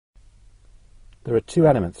There are two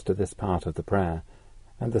elements to this part of the prayer,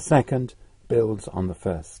 and the second builds on the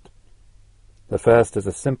first. The first is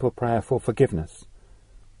a simple prayer for forgiveness,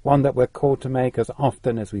 one that we're called to make as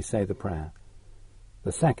often as we say the prayer.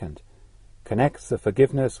 The second connects the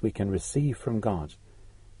forgiveness we can receive from God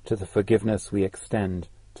to the forgiveness we extend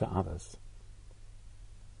to others.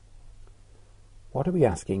 What are we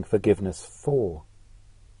asking forgiveness for?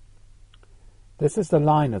 This is the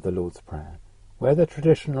line of the Lord's Prayer, where the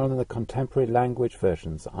traditional and the contemporary language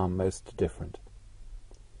versions are most different.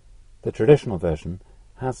 The traditional version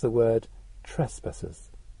has the word trespassers.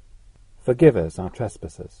 Forgive us our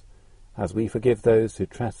trespasses, as we forgive those who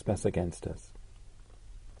trespass against us.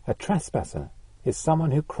 A trespasser is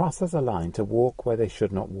someone who crosses a line to walk where they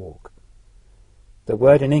should not walk. The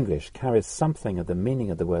word in English carries something of the meaning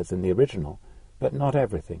of the words in the original, but not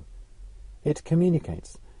everything. It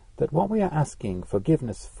communicates that what we are asking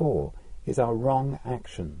forgiveness for is our wrong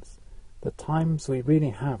actions, the times we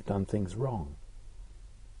really have done things wrong.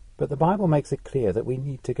 But the Bible makes it clear that we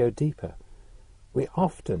need to go deeper. We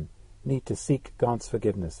often need to seek God's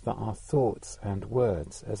forgiveness for our thoughts and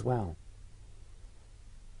words as well.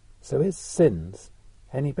 So is sins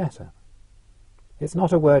any better? It's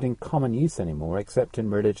not a word in common use anymore, except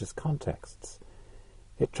in religious contexts.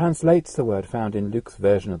 It translates the word found in Luke's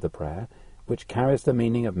version of the prayer, which carries the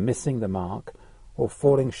meaning of missing the mark or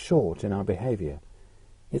falling short in our behaviour.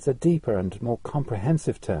 It's a deeper and more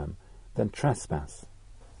comprehensive term than trespass.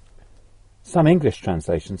 Some English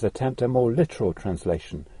translations attempt a more literal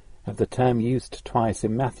translation of the term used twice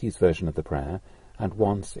in Matthew's version of the prayer and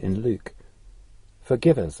once in Luke.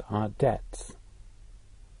 Forgive us our debts.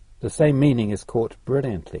 The same meaning is caught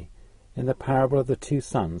brilliantly in the parable of the two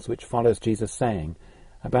sons, which follows Jesus' saying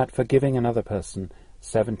about forgiving another person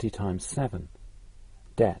 70 times 7.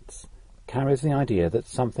 Debts carries the idea that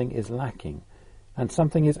something is lacking and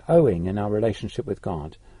something is owing in our relationship with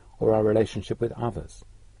God or our relationship with others.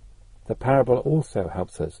 The parable also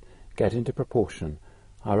helps us get into proportion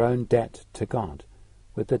our own debt to God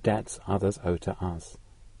with the debts others owe to us.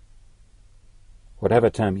 Whatever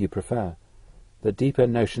term you prefer, the deeper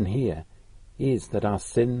notion here is that our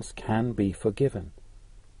sins can be forgiven.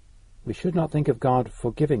 We should not think of God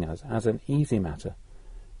forgiving us as an easy matter,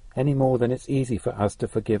 any more than it's easy for us to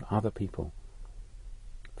forgive other people.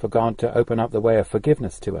 For God to open up the way of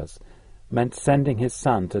forgiveness to us meant sending his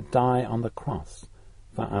Son to die on the cross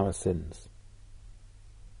for our sins.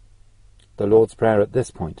 The Lord's Prayer at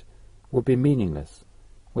this point would be meaningless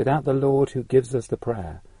without the Lord who gives us the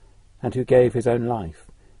prayer and who gave his own life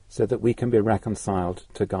so that we can be reconciled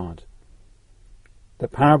to God. The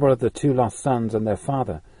parable of the two lost sons and their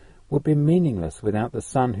father would be meaningless without the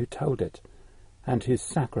Son who told it and whose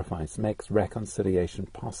sacrifice makes reconciliation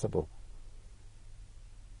possible.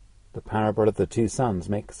 The parable of the two sons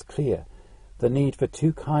makes clear the need for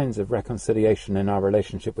two kinds of reconciliation in our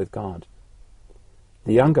relationship with God.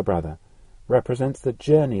 The younger brother represents the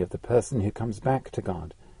journey of the person who comes back to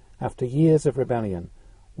God after years of rebellion,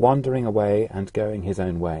 wandering away and going his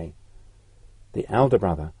own way. The elder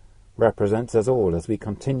brother represents us all as we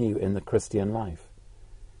continue in the Christian life.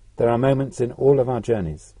 There are moments in all of our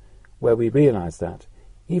journeys where we realize that,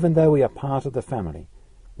 even though we are part of the family,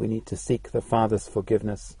 we need to seek the Father's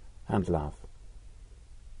forgiveness and love.